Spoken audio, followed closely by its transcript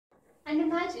And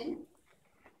imagine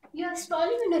you are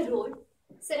strolling on a road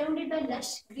surrounded by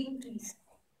lush green trees.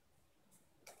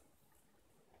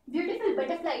 Beautiful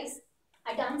butterflies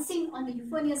are dancing on the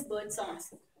euphonious bird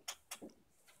songs.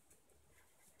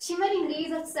 Shimmering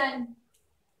rays of sun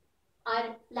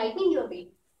are lighting your way.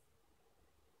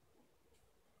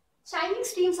 Shining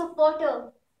streams of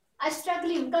water are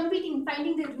struggling, competing,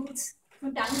 finding their roots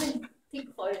through tangled,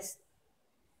 thick forests.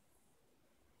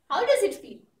 How does it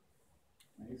feel?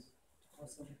 Nice.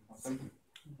 Awesome.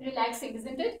 Relaxing,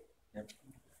 isn't it? Yep.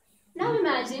 Now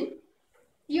imagine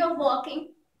you are walking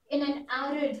in an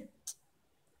arid,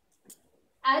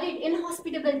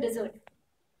 inhospitable desert.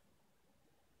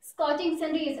 Scorching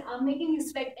sun rays are making you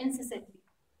sweat incessantly.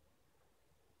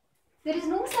 There is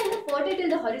no sign of water till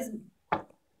the horizon.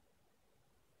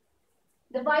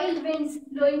 The wild winds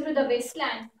blowing through the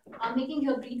wasteland are making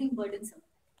your breathing burdensome.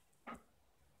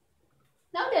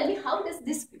 Now tell me, how does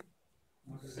this feel?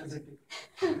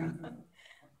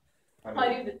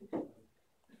 Horrible.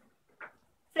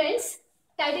 Friends,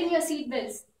 tighten your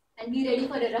seatbelts and be ready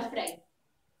for a rough ride.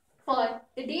 For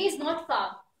the day is not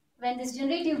far when this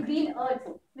generative green earth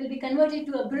will be converted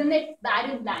to a brunette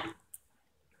barren land.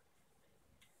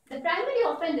 The primary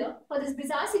offender for this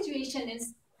bizarre situation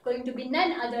is going to be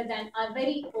none other than our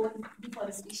very own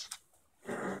deforestation.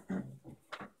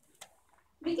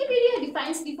 Wikipedia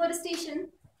defines deforestation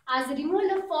as the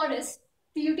removal of forests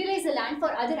to utilize the land for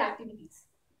other activities.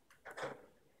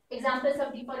 Examples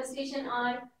of deforestation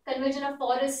are conversion of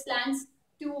forest lands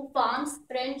to farms,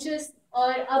 ranches,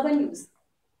 or urban use.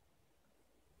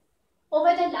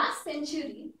 Over the last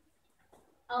century,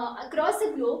 across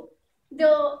the globe,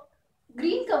 the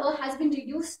green cover has been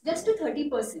reduced just to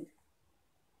 30%.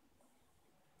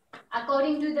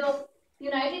 According to the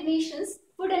United Nations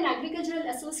Food and Agricultural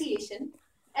Association,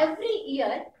 every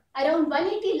year around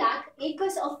 180 lakh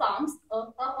acres of farms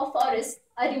of forests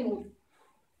are removed.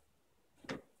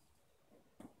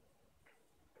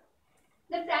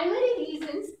 The primary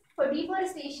reasons for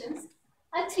deforestation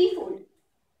are threefold.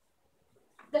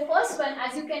 The first one,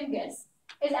 as you can guess,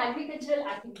 is agricultural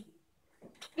activity,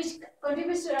 which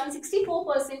contributes to around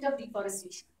 64% of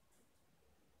deforestation.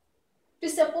 To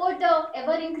support the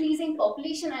ever-increasing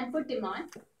population and food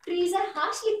demand, trees are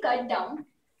harshly cut down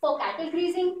for cattle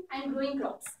grazing and growing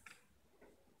crops.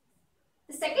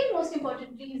 The second most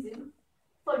important reason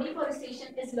for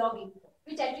deforestation is logging,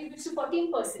 which attributes to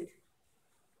 14%.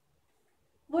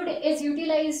 Wood is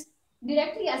utilized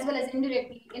directly as well as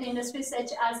indirectly in industries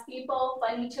such as paper,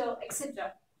 furniture,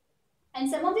 etc. And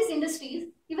some of these industries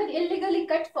even illegally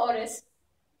cut forests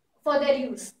for their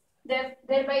use,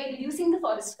 thereby reducing the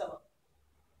forest cover.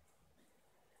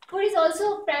 Wood is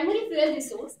also a primary fuel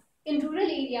resource in rural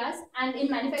areas and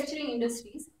in manufacturing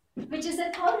industries, which is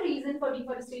the third reason for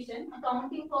deforestation,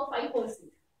 accounting for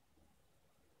 5%.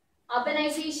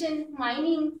 Urbanization,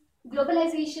 mining,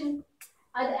 globalization,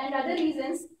 and other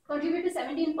reasons contribute to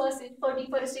 17% for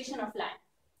deforestation of land.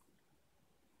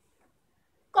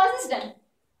 Cause is done.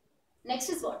 Next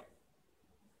is what?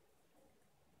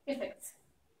 Effects.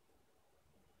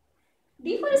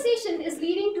 Deforestation is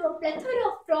leading to a plethora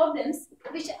of problems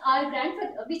which our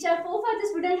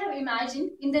forefathers wouldn't have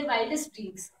imagined in their wildest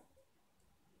dreams.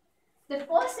 The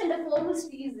first and the foremost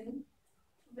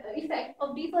effect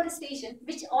of deforestation,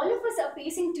 which all of us are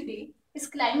facing today, is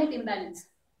climate imbalance.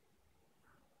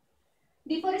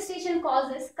 Deforestation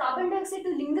causes carbon dioxide to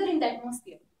linger in the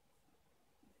atmosphere.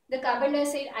 The carbon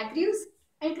dioxide accrues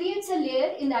and creates a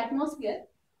layer in the atmosphere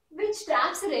which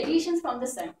traps the radiations from the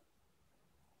sun.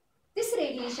 This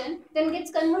radiation then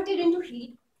gets converted into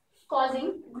heat,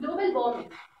 causing global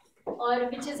warming, or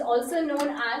which is also known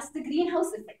as the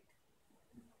greenhouse effect.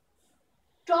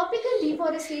 Tropical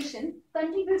deforestation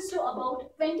contributes to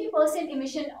about 20%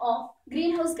 emission of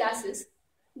greenhouse gases,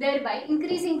 thereby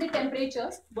increasing the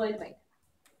temperatures worldwide.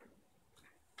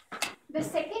 The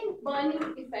second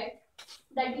burning effect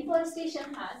that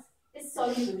deforestation has is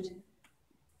soil erosion.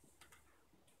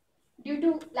 Due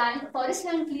to forest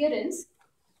land clearance,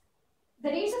 the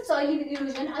rates of soil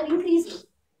erosion are increasing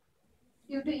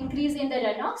due to increase in the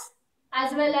runoffs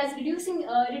as well as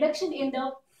reduction in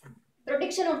the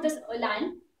protection of this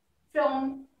land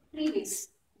from tree waste.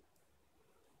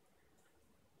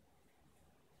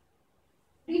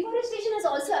 Deforestation has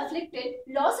also afflicted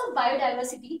loss of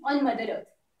biodiversity on Mother Earth.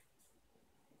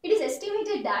 It is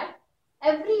estimated that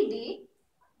every day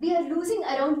we are losing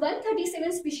around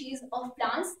 137 species of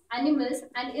plants, animals,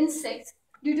 and insects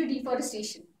due to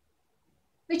deforestation,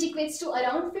 which equates to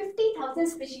around 50,000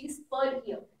 species per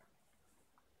year.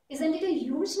 Isn't it a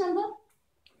huge number?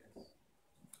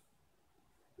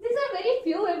 These are very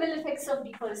few evil effects of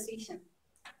deforestation.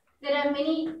 there are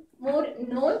many more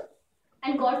known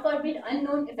and, God forbid,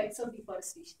 unknown effects of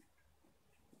deforestation.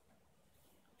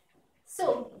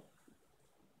 So,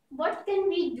 what can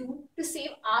we do to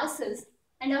save ourselves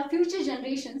and our future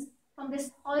generations from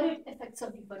these horrid effects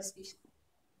of deforestation?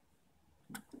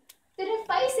 There are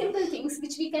 5 simple things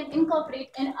which we can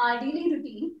incorporate in our daily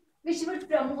routine which would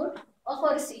promote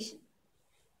afforestation.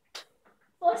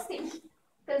 First thing,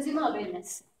 consumer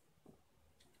awareness.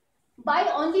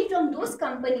 Buy only from those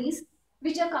companies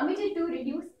which are committed to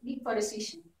reduce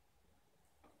deforestation.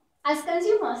 As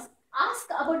consumers, ask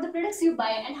about the products you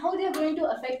buy and how they are going to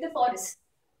affect the forest.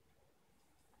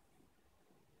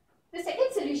 The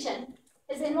second solution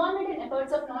is environmental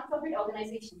efforts of non-profit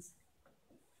organizations.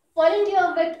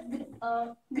 Volunteer with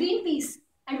Greenpeace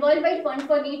and Worldwide Fund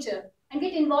for Nature and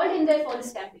get involved in their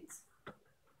forest campaigns.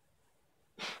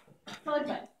 Third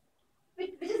one,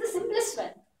 which is the simplest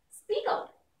one, speak out.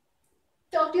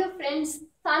 Talk to your friends,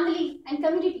 family and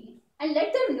community and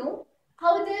let them know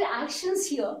how their actions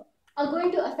here are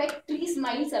going to affect trees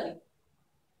miles away.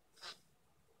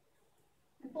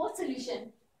 The fourth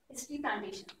solution is tree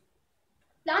plantation.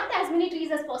 Plant as many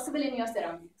trees as possible in your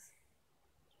surroundings.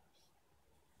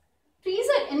 Trees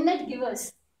are inlet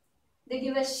givers. They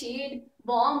give us shade,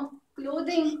 warmth,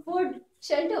 clothing, food,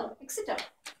 shelter, etc.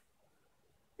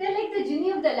 They're like the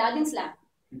genie of the Aladdin's lamp.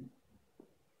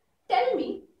 Tell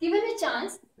me, given a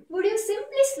chance, would you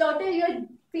simply slaughter your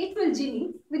faithful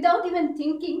genie without even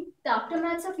thinking the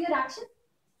aftermaths of your action?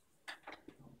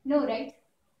 No, right?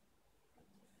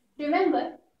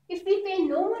 Remember, if we pay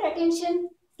no more attention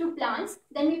to plants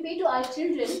than we pay to our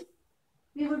children,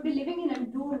 we would be living in a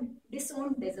doomed,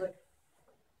 disowned desert.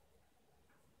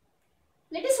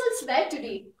 Let us all swear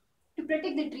today to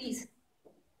protect the trees,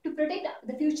 to protect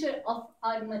the future of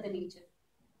our Mother Nature.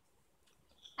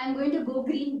 I'm going to go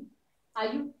green. Are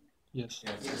you? Yes.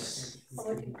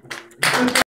 Over to you.